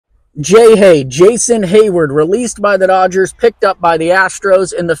Jason Hayward, released by the Dodgers, picked up by the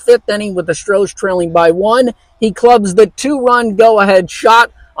Astros in the fifth inning with the Stros trailing by 1. He clubs the 2-run go-ahead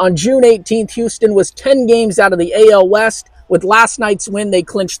shot. On June 18th, Houston was 10 games out of the AL West. With last night's win, they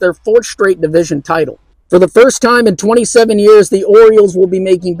clinched their 4th straight division title. For the first time in 27 years, the Orioles will be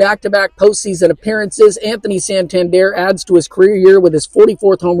making back-to-back postseason appearances. Anthony Santander adds to his career year with his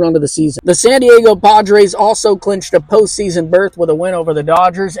 44th home run of the season. The San Diego Padres also clinched a postseason berth with a win over the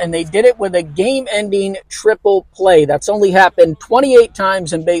Dodgers, and they did it with a game-ending triple play. That's only happened 28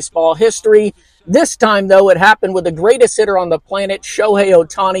 times in baseball history. This time, though, it happened with the greatest hitter on the planet, Shohei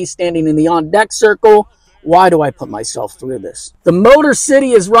Ohtani, standing in the on-deck circle. Why do I put myself through this? The Motor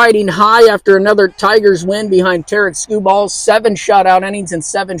City is riding high after another Tigers win behind Tarik Skubal's 7 shutout innings and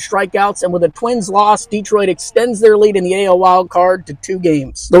 7 strikeouts. And with a Twins loss, Detroit extends their lead in the AL wild card to 2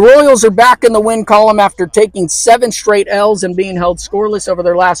 games. The Royals are back in the win column after taking 7 straight L's and being held scoreless over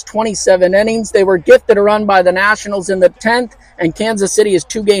their last 27 innings. They were gifted a run by the Nationals in the 10th, and Kansas City is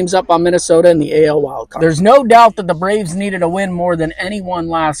 2 games up on Minnesota in the AL wild card. There's no doubt that the Braves needed a win more than anyone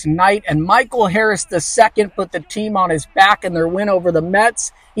last night, and Michael Harris II put the team on his back in their win over the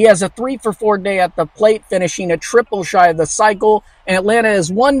Mets. He has a 3-for-4 day at the plate, finishing a triple shy of the cycle. And Atlanta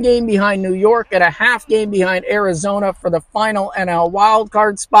is 1 game behind New York and a half game behind Arizona for the final NL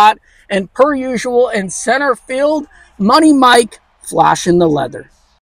wildcard spot. And per usual in center field, Money Mike flashing the leather.